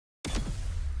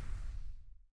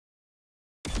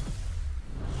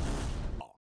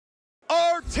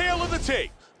Tail of the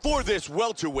tape for this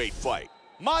welterweight fight.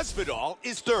 Masvidal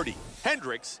is 30.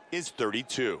 Hendricks is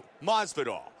 32.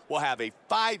 Masvidal will have a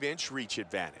 5-inch reach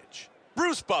advantage.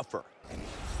 Bruce Buffer.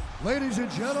 Ladies and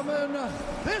gentlemen,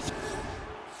 this...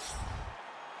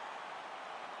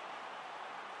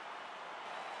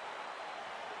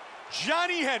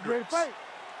 Johnny Hendricks.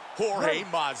 Jorge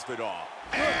Masvidal.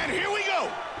 And here we go.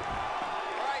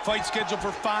 Fight scheduled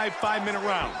for 5 5-minute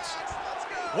rounds.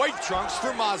 White trunks for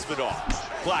Masvidal.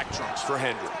 Black trunks for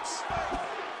Hendricks.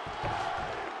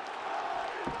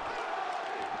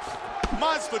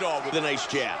 Masvidal with a nice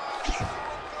jab.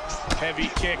 Heavy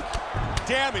kick.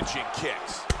 Damaging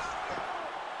kicks.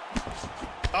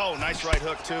 Oh, nice right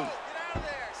hook, too.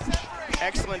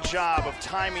 Excellent job of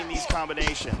timing these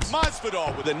combinations.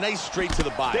 Masvidal with a nice straight to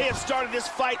the body. They have started this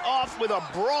fight off with a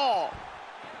brawl.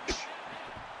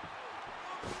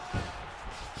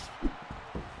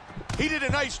 He did a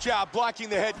nice job blocking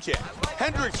the head kick.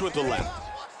 Hendricks with the left.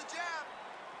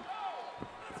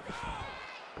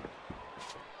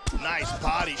 Nice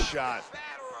body shot.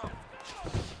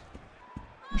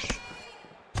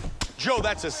 Joe,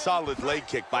 that's a solid leg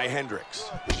kick by Hendricks.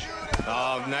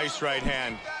 Oh, nice right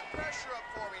hand.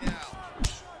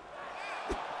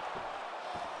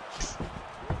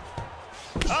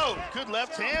 Oh, good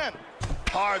left hand.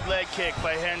 Hard leg kick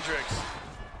by Hendricks.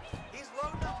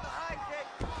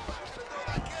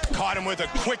 Caught him with a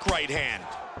quick right hand.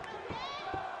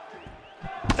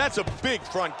 That's a big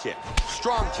front kick.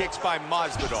 Strong kicks by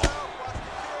Masvidal.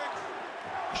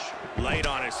 Light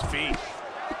on his feet.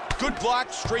 Good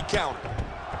block, straight counter.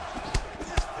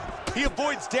 He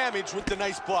avoids damage with the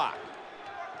nice block.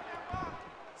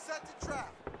 Set the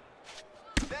trap.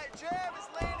 That jab is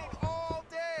landing all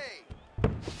day.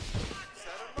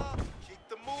 Set him up. Keep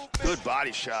the movement. Good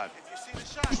body shot. If you see the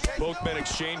shot, Both men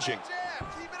exchanging. jab.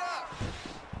 Keep it up.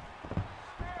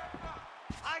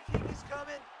 High kick is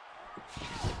coming.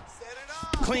 Set it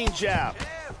up. Clean jab. Jab.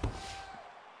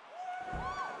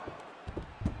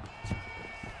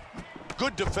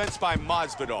 Good defense by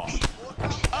Masvidal.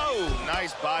 Oh,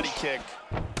 nice body kick.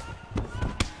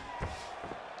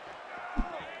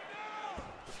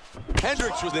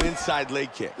 Hendricks with an inside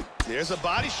leg kick. There's a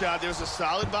body shot. There's a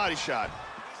solid body shot.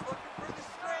 He's looking for the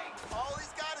strength. All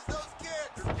he's got is those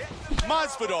kicks.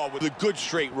 Masvidal with a good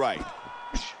straight right.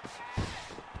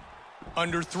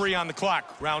 Under 3 on the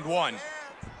clock, round 1.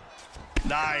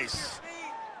 Nice.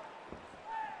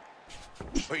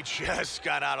 He just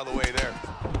got out of the way there.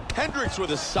 Hendricks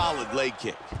with a solid leg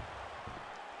kick.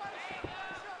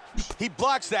 He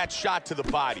blocks that shot to the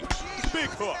body. Big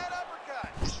hook.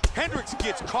 Hendricks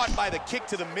gets caught by the kick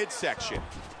to the midsection.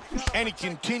 And he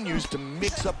continues to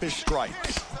mix up his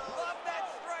strikes.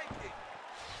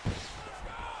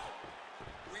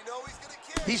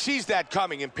 He sees that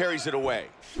coming and parries it away.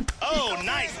 Oh,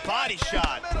 nice body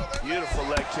shot. Beautiful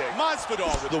leg kick.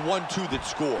 Masvidal with the 1-2 that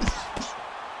scores.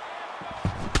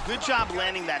 Good job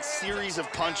landing that series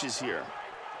of punches here.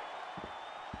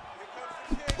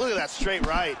 Look at that straight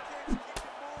right.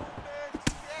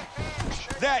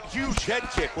 That huge head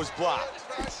kick was blocked.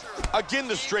 Again,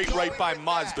 the straight right by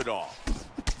Masvidal.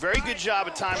 Very good job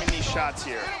of timing these shots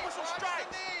here.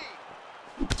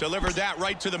 Delivered that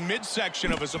right to the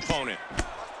midsection of his opponent.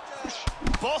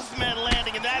 Both men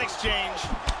landing in that exchange.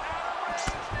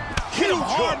 Hit him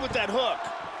hard with that hook.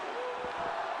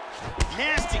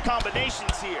 Nasty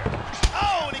combinations here.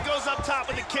 Oh, and he goes up top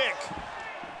with a kick.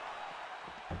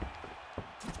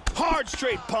 Hard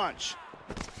straight punch.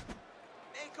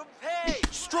 Make him pay.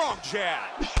 Strong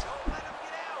jab.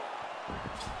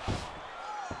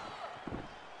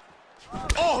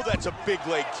 Oh, that's a big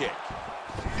leg kick.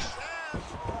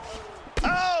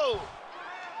 Oh!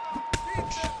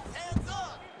 Hands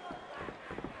up.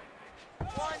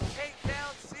 One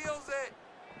takedown seals it.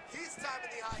 He's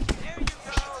timing the high kick. There you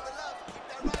go. To the left. Keep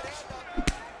that right hand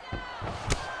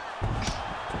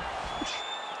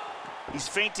up. He's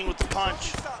feinting with the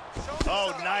punch.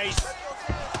 Oh, nice.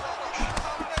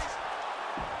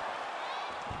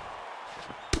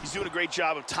 He's doing a great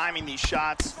job of timing these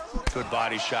shots. Good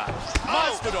body shot.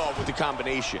 Masvidal with the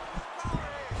combination.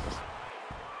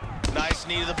 Nice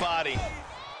knee to the body.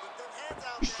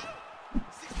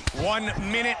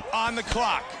 1 minute on the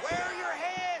clock. Where are your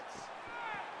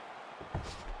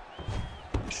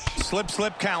hands?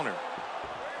 Slip counter.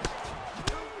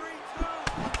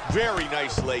 2-3-2. Very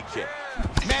nice leg kick.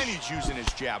 Man, he's using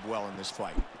his jab well in this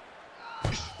fight.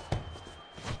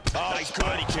 Oh, nice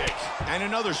body kick. And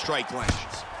another strike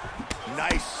lands.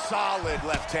 Nice, solid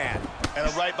left hand. And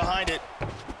a right behind it.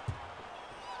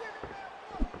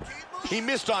 He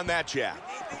missed on that jab.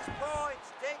 Need these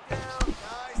points. Takedown.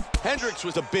 Nice. Hendricks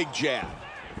with a big jab.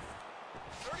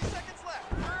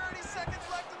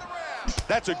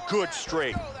 That's a good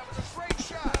straight.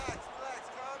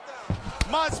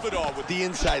 Masvidal with the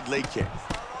inside leg kick.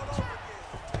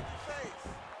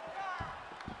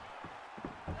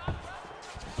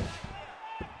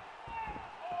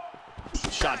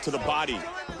 Shot to the body.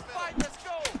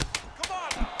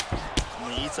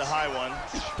 And he eats a high one.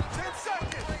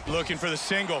 Looking for the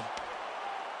single.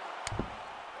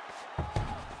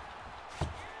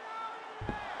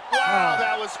 Wow,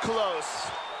 that was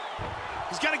close.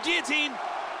 He's got a guillotine.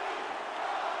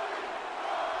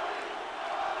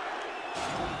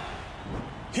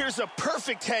 Here's a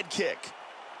perfect head kick.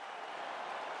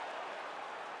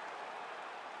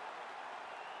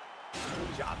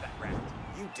 Good job that round.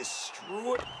 You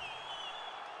destroyed.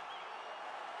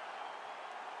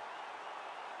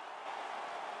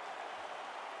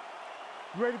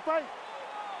 You ready to fight?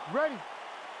 Ready.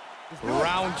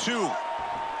 Round 2.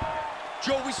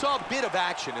 Joe, we saw a bit of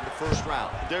action in the first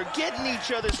round. They're getting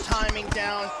each other's timing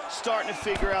down, starting to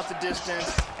figure out the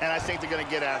distance, and I think they're going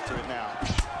to get after it now.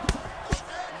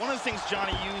 One of the things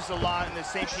Johnny used a lot in the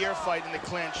St. Pierre fight in the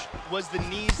clinch was the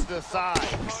knees to the thigh,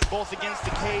 both against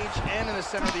the cage and in the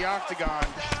center of the octagon.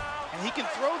 And he can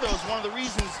throw those. One of the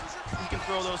reasons he can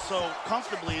throw those so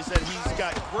comfortably is that he's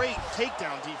got great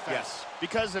takedown defense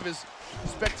because of his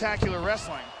spectacular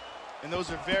wrestling. And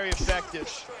those are very effective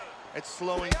at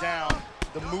slowing down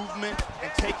the movement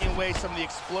and taking away some of the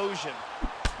explosion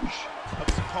of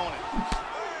his opponent.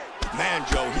 Man,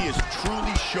 Joe, he is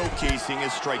truly showcasing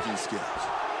his striking skills.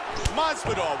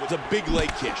 Masvidal with a big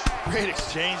leg kick. Great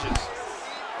exchanges.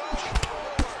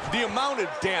 The amount of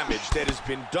damage that has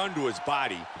been done to his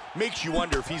body makes you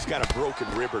wonder if he's got a broken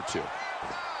rib or two.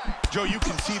 Joe, you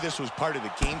can see this was part of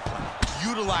the game plan.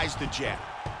 Utilize the jab.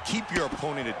 Keep your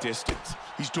opponent at distance.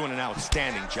 He's doing an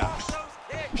outstanding job.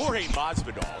 Jorge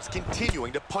Masvidal is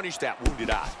continuing to punish that wounded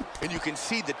eye. And you can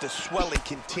see that the swelling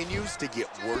continues to get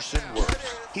worse and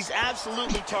worse. He's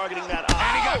absolutely targeting that eye.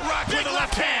 And he got rocked with the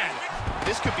left hand.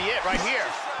 This could be it right here.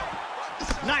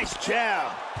 Nice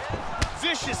jab.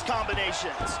 Vicious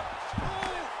combinations.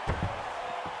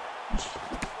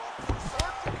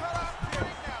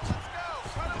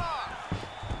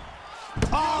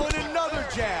 Oh, and another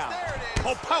jab.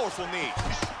 Oh, powerful knee.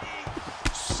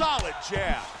 Solid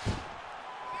jab.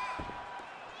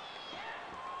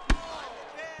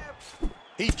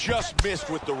 He just missed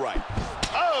with the right.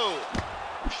 Oh!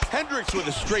 Hendricks with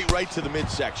a straight right to the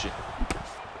midsection.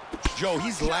 Joe,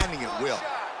 he's landing at will.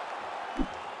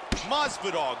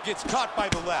 Masvidal gets caught by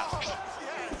the left.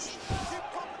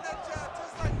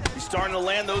 He's starting to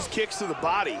land those kicks to the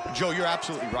body. Joe, you're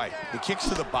absolutely right. The kicks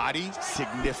to the body,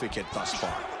 significant thus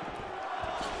far.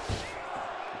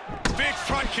 Big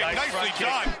front kick, Nice nicely front kick.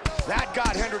 done. That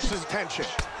got Hendricks' attention.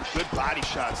 Good body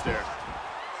shots there.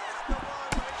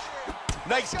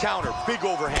 Nice counter, big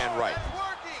overhand right.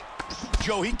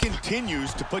 Joe, he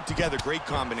continues to put together great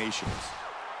combinations.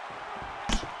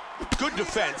 Good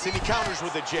defense, and he counters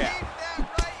with a jab.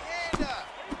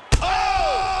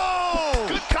 Oh!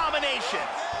 Good combination.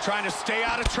 Trying to stay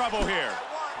out of trouble here.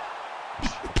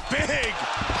 Big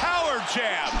power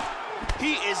jab.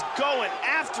 He is going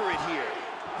after it here.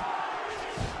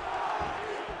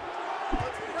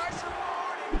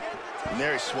 And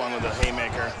there he swung with a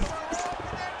haymaker.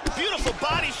 Beautiful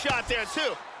body shot there,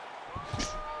 too.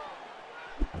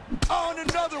 Oh, and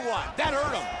another one. That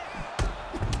hurt him.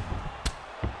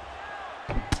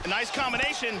 A nice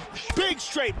combination. Big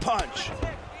straight punch.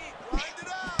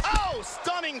 Oh,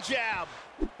 stunning jab.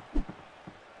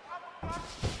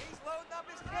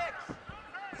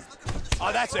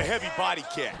 Oh, that's a heavy body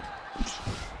kick.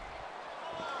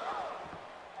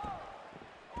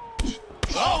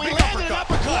 Oh, he landed an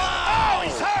uppercut. Oh,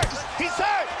 he's hurt. He's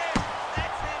hurt.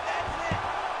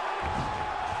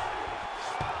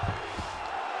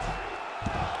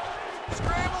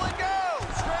 Scramble and go!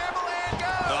 Scramble and go!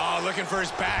 Oh, looking for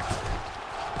his back. All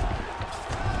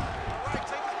right,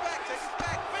 take his back, take his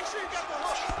back. Make sure you got the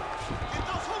hook. Get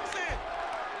those hooks in.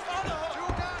 On the hook. Do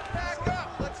not back up.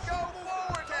 Let's go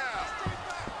forward now.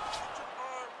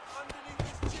 Arm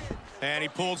underneath his chin. And he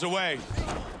pulls away.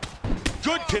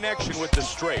 Good connection with the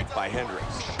straight by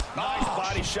Hendricks. Nice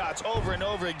body shots over and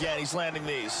over again. He's landing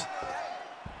these.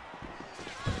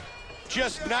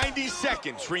 Just 90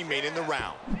 seconds remain in the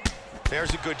round.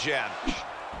 There's a good jab.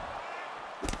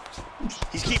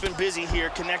 He's keeping busy here,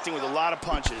 connecting with a lot of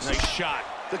punches. Nice shot.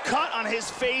 The cut on his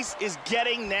face is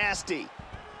getting nasty.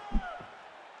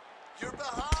 You're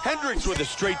behind. Hendricks with a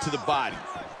straight to the body.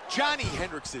 Johnny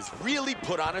Hendricks has really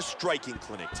put on a striking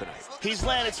clinic tonight. He's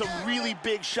landed some really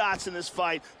big shots in this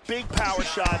fight, big power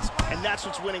shots, and that's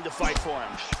what's winning the fight for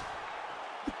him.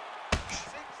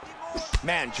 60 more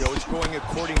Man, Joe, it's going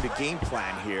according to game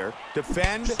plan here.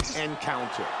 Defend and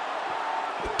counter.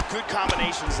 Good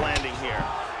combinations landing here.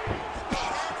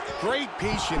 Great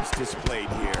patience displayed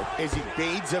here as he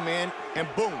baids him in and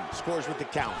boom, scores with the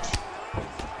count.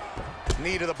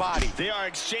 Knee to the body. They are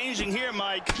exchanging here,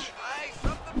 Mike.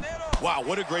 Wow,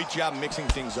 what a great job mixing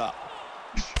things up.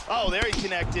 Oh, there he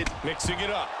connected. Mixing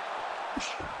it up.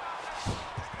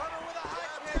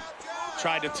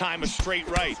 Tried to time a straight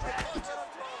right.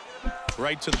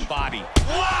 Right to the body.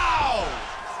 Wow!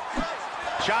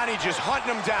 Johnny just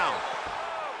hunting him down.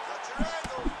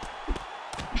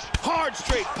 Hard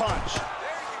straight punch.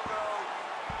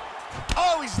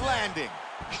 Oh, he's landing.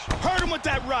 Hurt him with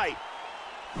that right.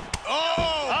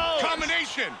 Oh,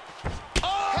 combination.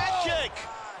 Oh! Head kick.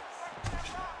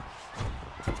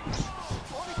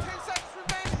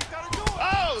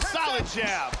 Oh, solid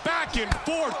jab. Back and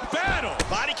forth battle.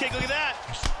 Body kick, look at that.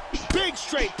 Big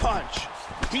straight punch.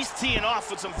 He's teeing off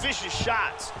with some vicious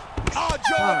shots. Oh,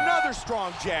 Joe, another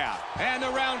strong jab. And the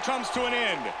round comes to an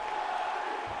end.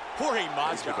 Jorge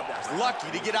Masvidal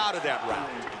lucky to get out of that round.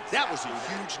 That was a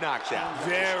huge knockdown.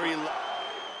 Very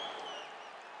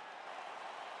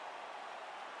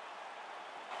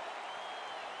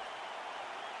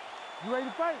You ready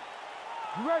to fight?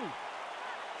 You ready?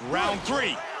 Round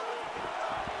 3.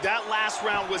 That last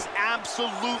round was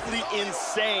absolutely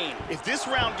insane. If this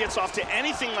round gets off to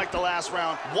anything like the last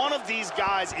round, one of these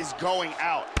guys is going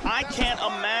out. I can't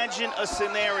imagine a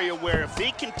scenario where if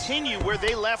they continue where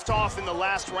they left off in the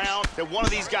last round, that one of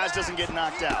these guys doesn't get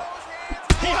knocked out.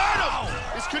 He hurt him!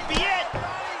 This could be it!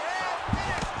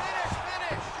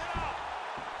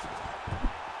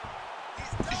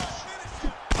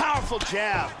 Powerful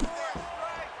jab.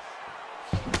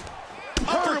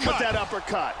 Hurt him with that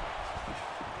uppercut.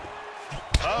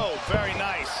 Oh, very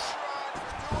nice.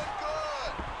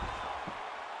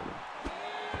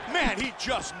 Man, he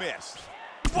just missed.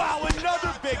 Wow,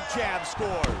 another big jab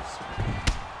scores.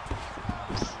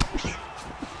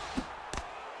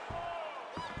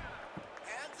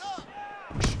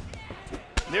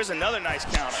 There's another nice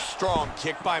counter. Strong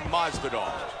kick by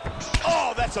Masvidal.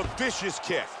 Oh, that's a vicious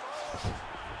kick.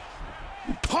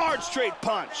 Hard straight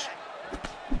punch.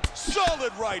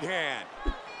 Solid right hand.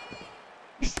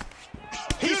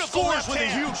 He Beautiful scores left with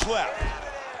hand. a huge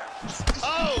left.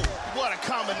 Oh, what a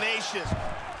combination.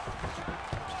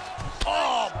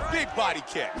 Oh, big body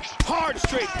kick. Hard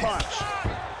straight punch.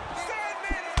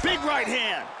 Big right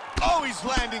hand. Oh, he's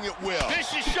landing at will.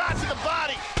 Vicious shot to the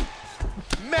body.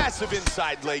 Massive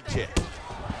inside leg kick.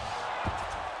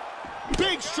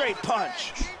 Big straight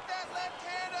punch.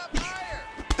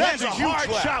 That's a a huge hard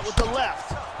left. shot with the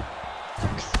left.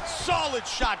 Solid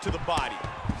shot to the body.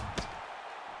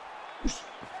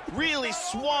 Really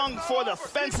swung for the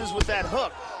fences with that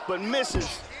hook, but misses.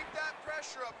 Keep that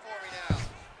pressure up for me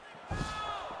now.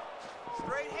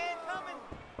 Straight hand coming.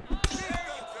 There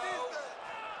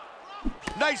you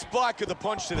go. Nice block of the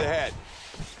punch to the head.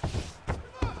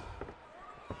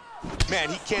 Man,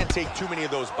 he can't take too many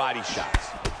of those body shots.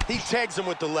 He tags him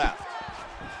with the left.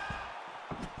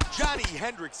 Johnny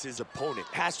Hendricks' opponent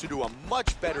has to do a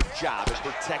much better job at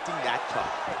protecting that cut.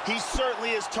 He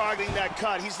certainly is targeting that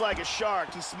cut. He's like a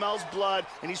shark. He smells blood,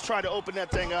 and he's trying to open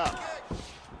that thing up.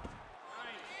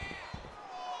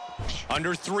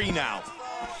 Under 3 now.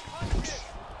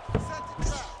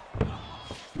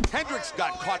 Hendricks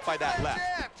got caught by that left.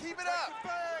 Keep it up.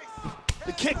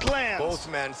 The kick lands. Both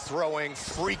men throwing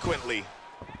frequently.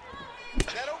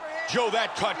 That overhand. Joe,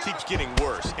 that cut keeps getting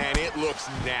worse, and it looks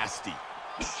nasty.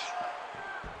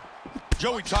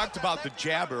 Joe, we talked about the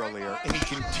jab earlier, and he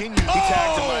continues. He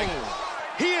tagged him, Mike.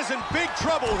 He is in big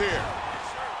trouble here.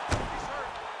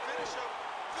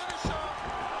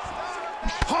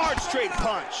 Hard straight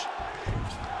punch.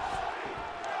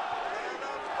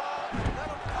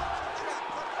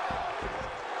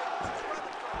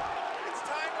 It's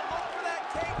time to look for that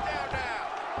takedown now.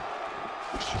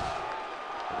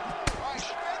 All right,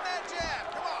 defend that jab.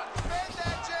 Come on, defend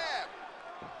that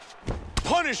jab.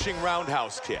 Punishing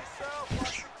roundhouse kick.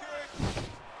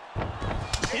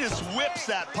 He just whips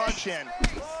that punch in.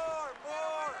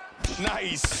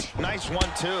 Nice. Nice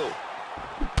 1-2.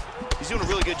 He's doing a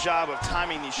really good job of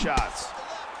timing these shots.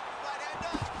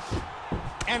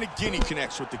 And again, he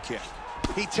connects with the kick.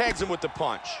 He tags him with the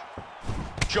punch.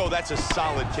 Joe, that's a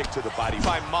solid kick to the body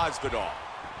by Masvidal.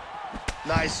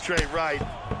 Nice straight right.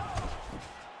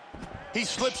 He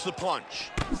slips the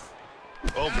punch.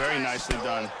 Oh, very nicely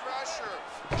done.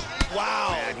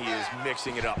 Wow. Man, he is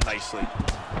mixing it up nicely.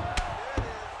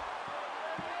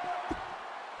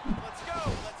 Let's go.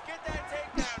 Let's get that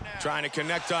takedown now. Trying to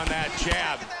connect on that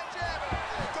jab.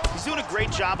 He's doing a great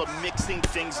job of mixing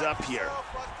things up here.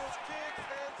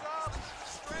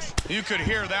 You could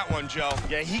hear that one, Joe.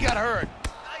 Yeah, he got hurt.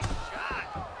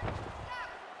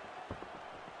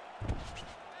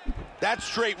 That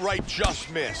straight right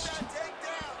just missed.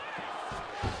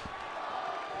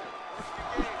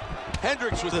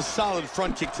 Hendricks with a solid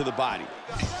front kick to the body.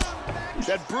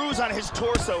 That bruise on his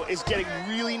torso is getting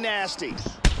really nasty.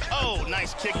 Oh,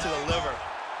 nice kick to the liver.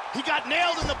 He got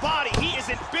nailed in the body. He is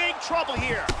in big trouble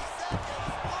here.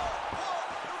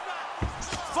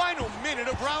 Final minute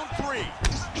of round 3.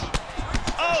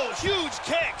 Oh, huge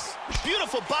kicks.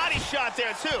 Beautiful body shot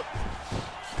there, too.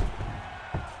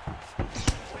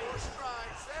 Kicks.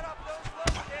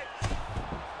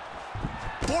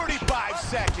 45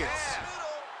 seconds.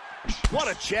 What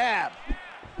a jab.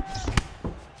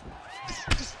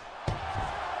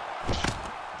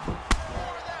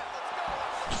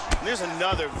 There's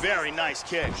another very nice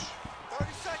kick.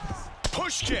 30 seconds.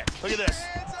 Push kick. Look at this.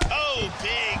 Oh,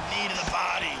 big knee to the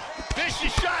body.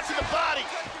 Vicious shot to the body.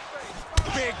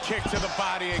 Big kick to the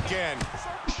body again.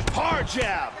 Hard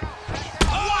jab.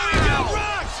 Oh, he got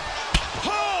rocked!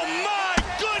 Oh, my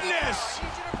goodness! I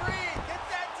need you to breathe. Get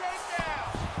that takedown.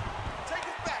 Take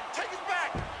it back. Take it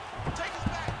back. Take it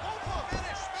back.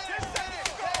 Finish. 10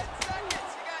 seconds. 10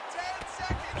 seconds. You got 10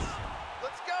 seconds.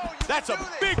 Let's go. You That's a can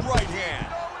do this. big right hand.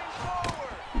 Going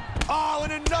forward. Oh,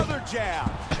 and another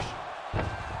jab.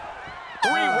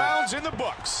 3 rounds in the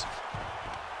books.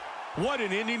 What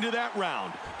an ending to that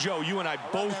round. Joe, you and I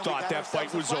both thought that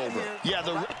fight was over. Yeah,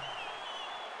 the... You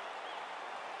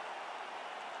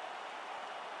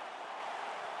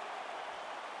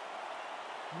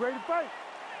ready to fight?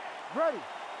 Ready.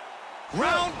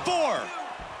 Round 4.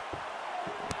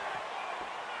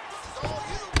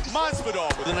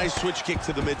 Masvidal with a nice switch kick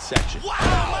to the midsection. Wow!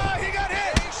 Oh, he got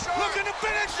hit! Looking to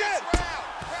finish it!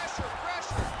 Pressure,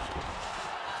 pressure.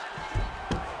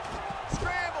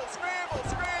 Scramble, scramble,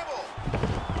 scramble.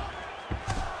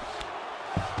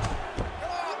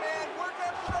 Come on, man. Work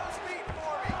up to those feet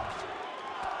for me.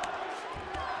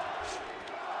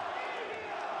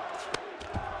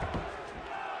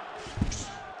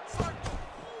 Circle.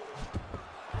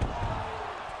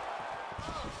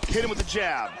 Hit him with the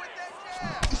jab.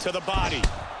 To the body.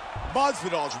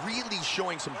 Masvidal's really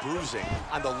showing some bruising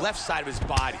on the left side of his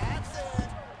body.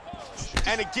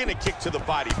 And again, a kick to the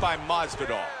body by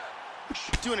Masvidal.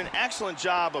 Doing an excellent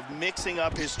job of mixing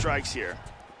up his strikes here.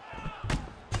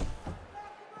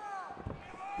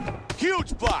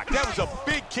 Huge block. That was a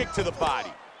big kick to the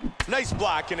body. Nice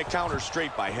block and a counter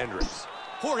straight by Hendricks.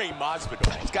 Jorge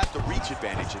Masvidal's got the reach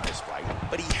advantage in this fight,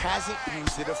 but he hasn't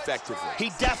used it effectively. He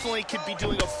definitely could be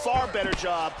doing a far better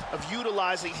job of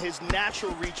utilizing his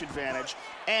natural reach advantage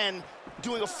and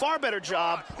doing a far better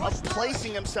job of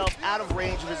placing himself out of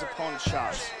range of his opponent's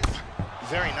shots.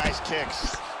 Very nice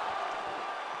kicks.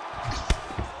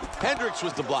 Hendricks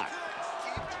was the block.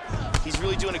 He's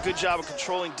really doing a good job of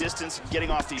controlling distance and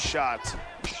getting off these shots.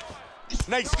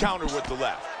 Nice counter with the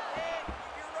left.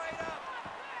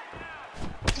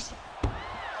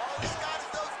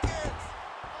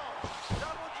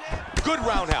 Good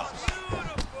roundhouse.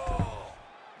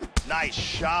 Nice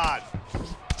shot.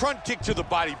 Front kick to the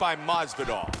body by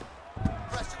Masvidal.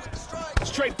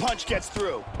 Straight punch gets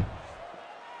through.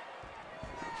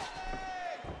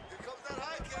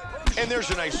 And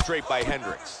there's a nice straight by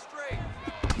Hendricks.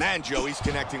 Man, Joe, he's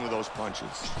connecting with those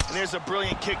punches. And there's a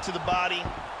brilliant kick to the body.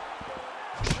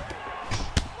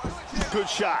 Good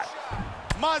shot.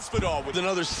 Masvidal with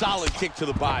another solid kick to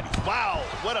the body. Wow,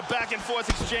 what a back and forth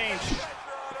exchange.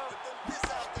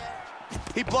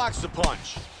 He blocks the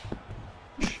punch.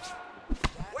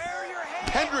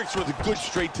 Hendricks with a good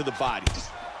straight to the body.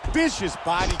 Vicious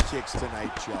body kicks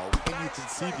tonight, Joe, and you can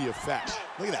see the effect.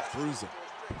 Look at that bruising.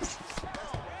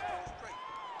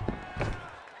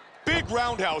 Big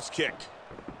roundhouse kick.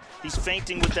 He's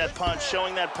feinting with that punch,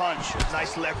 showing that punch.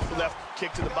 Nice left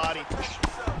kick to the body.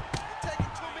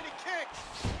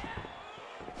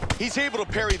 He's able to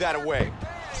parry that away.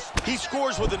 He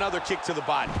scores with another kick to the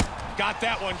body. Got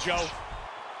that one, Joe.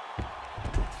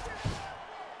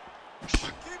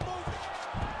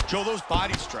 Joe, those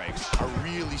body strikes are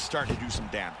really starting to do some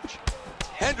damage.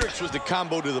 Hendricks was the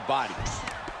combo to the body.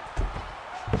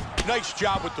 Nice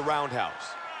job with the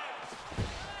roundhouse.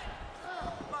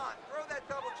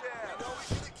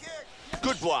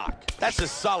 Good block. That's a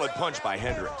solid punch by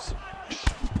Hendricks.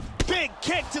 Big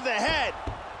kick to the head.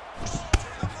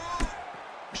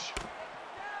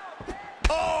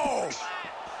 Oh!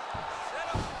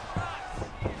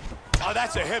 Oh,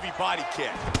 that's a heavy body kick.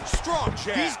 Strong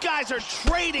jab. These guys are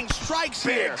trading strikes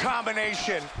here. Big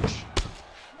combination.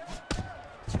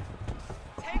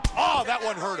 Oh, that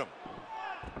one hurt him.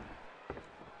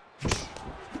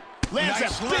 Lands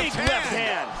Nice a big left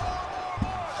hand.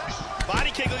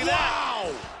 Body kick, look at that.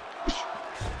 Wow!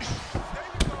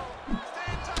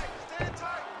 Stand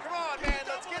tight. Come on, man,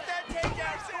 let's get that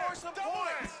takedown, score some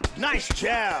points. Nice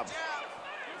jab.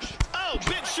 Oh,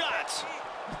 big shots.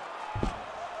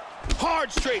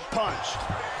 Hard straight punch.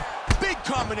 Big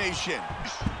combination.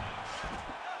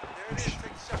 There it is,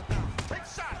 take a shot now. Take a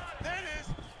shot, there it is.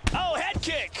 Oh, head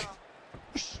kick.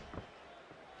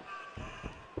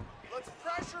 Let's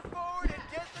pressure forward and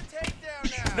get the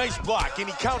takedown now. Nice block, and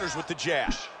he counters with the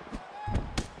jab.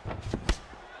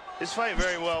 This fight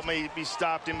very well may be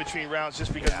stopped in between rounds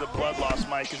just because of the blood loss,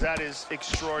 Mike, because that is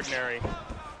extraordinary.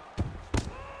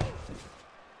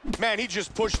 Man, he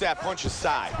just pushed that punch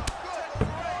aside.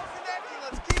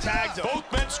 Tagged him.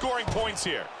 Both men scoring points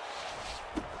here.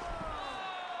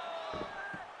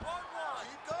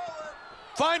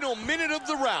 Final minute of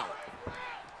the round.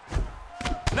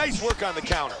 Nice work on the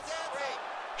counter.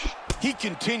 He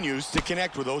continues to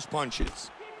connect with those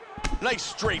punches. Nice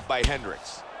straight by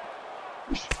Hendricks.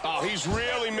 Oh, he's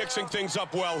really mixing things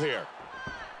up well here.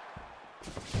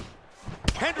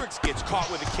 Hendricks gets caught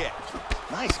with a kick.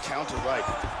 Nice counter right.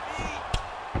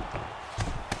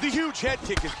 The huge head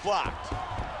kick is blocked.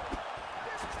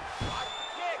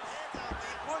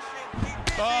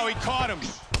 Oh, he caught him.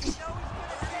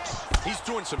 He's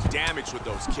doing some damage with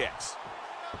those kicks.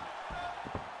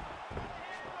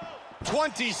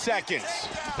 20 seconds.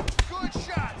 Good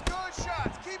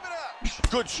shots, keep it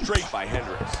up. Good straight by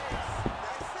Hendricks. That's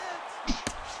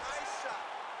it. Nice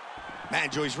shot. Man,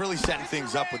 Joe, he's really setting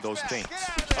things up with those feints.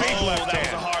 Oh, that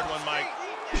was a hard one, Mike.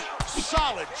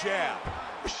 Solid jab.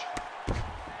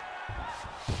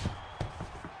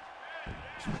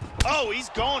 Oh, he's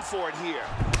going for it here.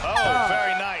 Oh,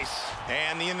 very nice.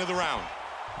 And the end of the round.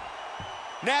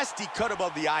 Nasty cut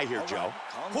above the eye here, Joe.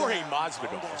 Jorge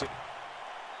Masvidal.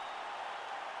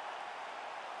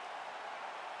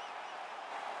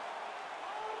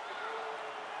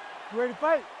 Ready to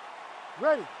fight?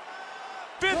 Ready.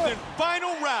 Fifth and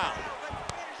final round.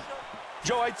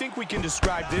 Joe, I think we can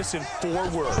describe this in 4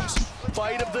 words.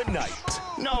 Fight of the night.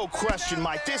 No question,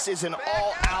 Mike. This is an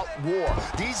all-out war.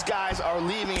 These guys are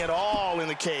leaving it all in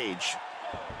the cage.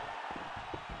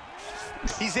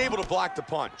 He's able to block the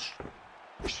punch.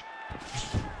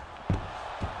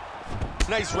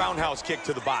 Nice roundhouse kick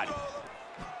to the body.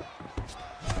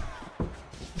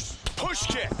 Push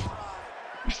kick.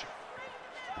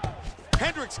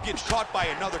 Hendricks gets caught by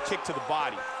another kick to the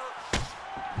body.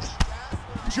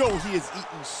 Joe, he has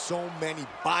eaten so many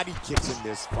body kicks in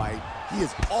this fight. He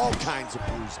has all kinds of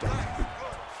bruised up.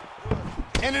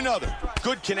 And another.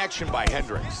 Good connection by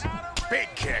Hendricks. Big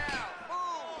kick.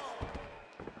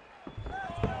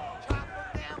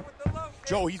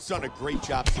 Joe, he's done a great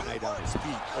job tonight on his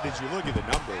feet, but as you look at the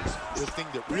numbers, the thing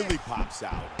that really pops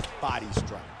out, body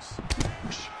strikes.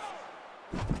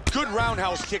 Good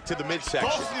roundhouse kick to the midsection.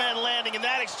 Both men landing in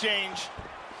that exchange.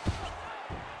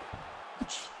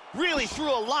 Really threw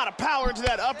a lot of power into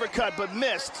that uppercut, but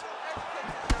missed.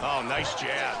 Oh, nice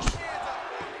jab.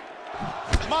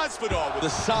 Masvidal with a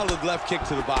solid left kick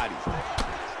to the body.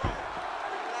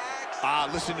 Ah,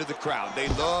 listen to the crowd. They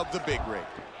love the big rig.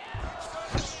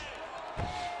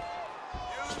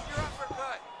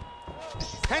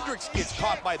 Hendricks gets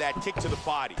caught by that kick to the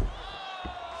body.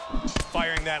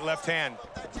 Firing that left hand.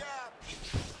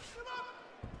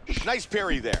 Nice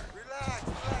parry there.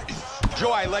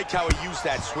 Joe, I like how he used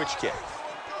that switch kick.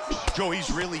 Joe,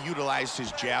 he's really utilized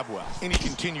his jab well, and he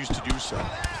continues to do so.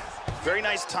 Very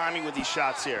nice timing with these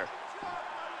shots here.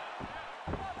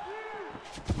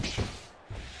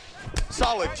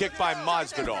 Solid kick by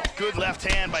Masvidal. Good left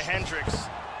hand by Hendricks.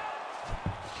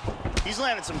 He's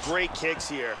landed some great kicks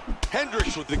here.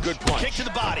 Hendricks with the good punch. Kick to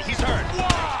the body. He's hurt.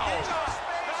 Wow!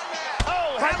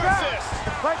 Oh, Fight hammer back. fist.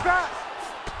 Fight back.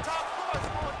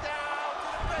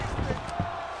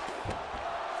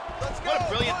 What a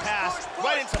brilliant pass.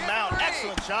 Right into mount.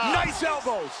 Excellent job. Nice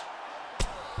elbows.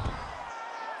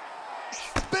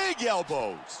 Big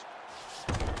elbows.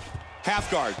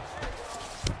 Half guard.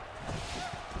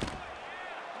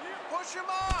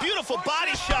 Beautiful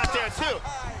body shot there, too.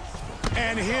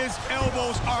 And his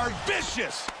elbows are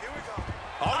vicious.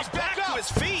 Oh, he's back to his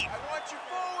feet. I want you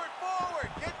forward.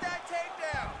 Get that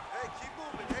takedown. Hey, keep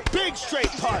moving. Hey, Big straight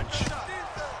punch.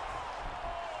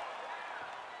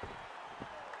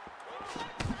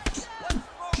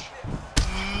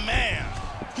 Man,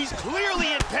 he's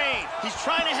clearly in pain. He's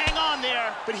trying to hang on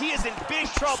there, but he is in big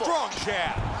trouble. Strong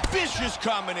jab. Vicious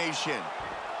combination.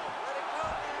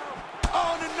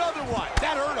 Oh, and another one.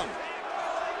 That hurt him.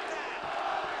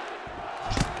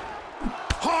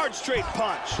 Hard Hard straight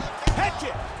punch. Head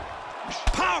kick.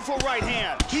 Powerful right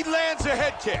hand. He lands a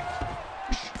head kick.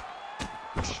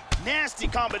 Nasty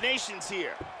combinations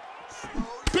here.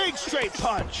 Big straight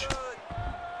punch.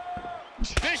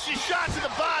 Vicious shot to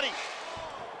the body.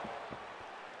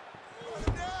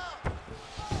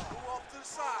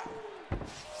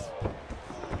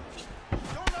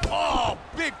 Oh,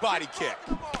 big body kick.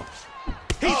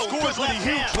 He scores with a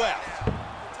huge left.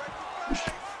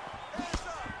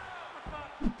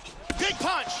 Big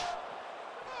punch.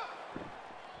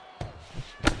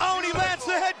 Oh, and he lands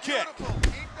the head kick.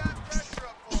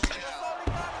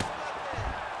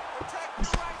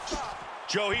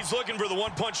 Joe, he's looking for the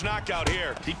one-punch knockout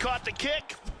here. He caught the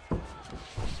kick.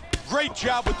 Great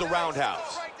job with the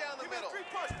roundhouse.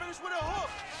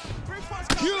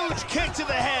 Huge kick to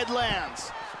the head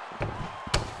lands.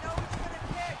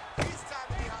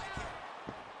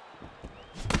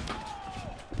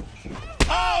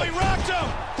 Oh, he rocked him.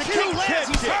 The kick lands.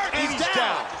 He's hurt. And he's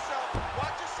down.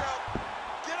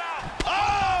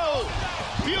 Oh!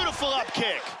 Beautiful up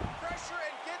kick.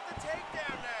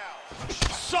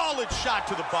 Solid shot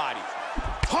to the body.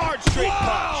 Hard straight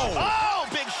Whoa! punch. Oh,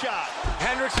 big shot.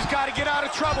 Hendricks has got to get out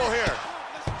of trouble here.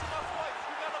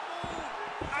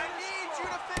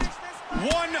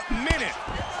 1 minute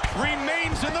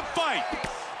remains in the fight.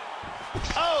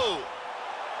 Oh!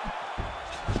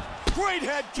 Great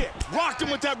head kick. Rocked him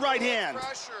with that right hand.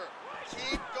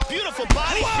 Beautiful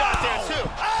body shot there, too.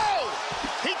 Oh!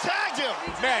 He tagged him.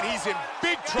 Man, he's in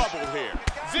big trouble here.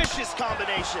 Vicious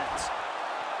combinations.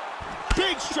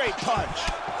 Big straight punch.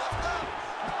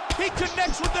 He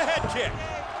connects with the head kick.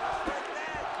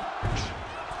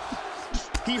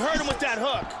 He hurt him with that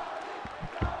hook.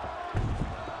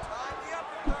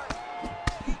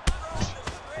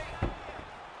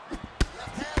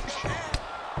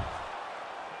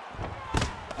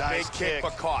 Nice Big kick,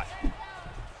 but caught.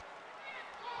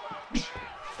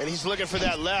 And he's looking for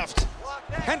that left.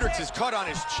 Hendricks' cut on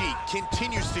his cheek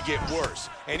continues to get worse,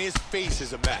 and his face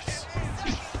is a mess.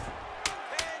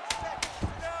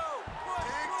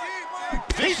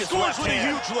 He scores with a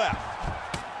huge left.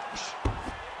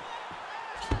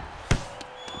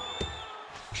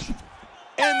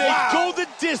 And they go the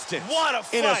distance. What a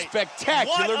fight. In a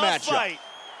spectacular matchup. Fight.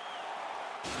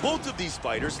 Both of these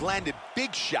fighters landed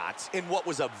big shots in what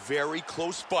was a very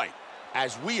close fight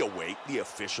as we await the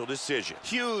official decision.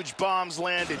 Huge bombs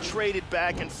landed, traded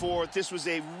back and forth. This was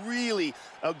a really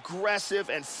aggressive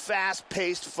and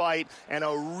fast-paced fight and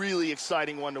a really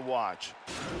exciting one to watch.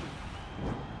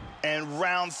 And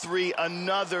round 3,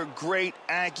 another great,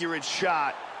 accurate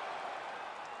shot.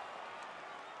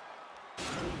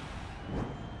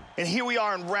 And here we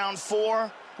are in round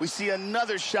 4. We see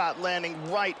another shot landing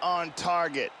right on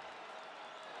target.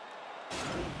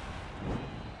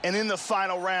 And in the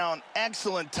final round,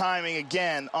 excellent timing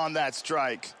again on that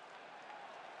strike.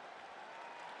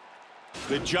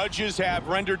 The judges have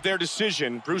rendered their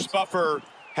decision. Bruce Buffer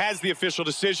has the official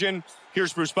decision.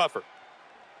 Here's Bruce Buffer.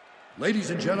 Ladies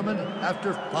and gentlemen,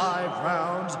 after 5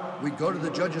 rounds, we go to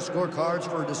the judges' scorecards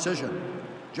for a decision.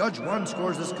 Judge 1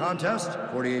 scores this contest,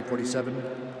 48-47,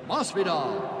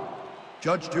 Masvidal.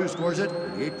 Judge 2 scores it,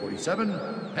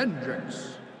 48-47,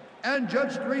 Hendricks. And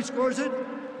Judge 3 scores it,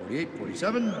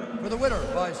 48-47, for the winner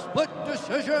by split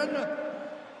decision,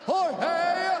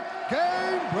 Jorge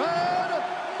Gamebred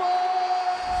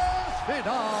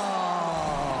Masvidal.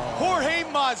 Jorge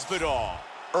Masvidal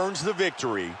earns the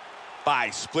victory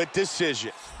by split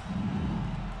decision.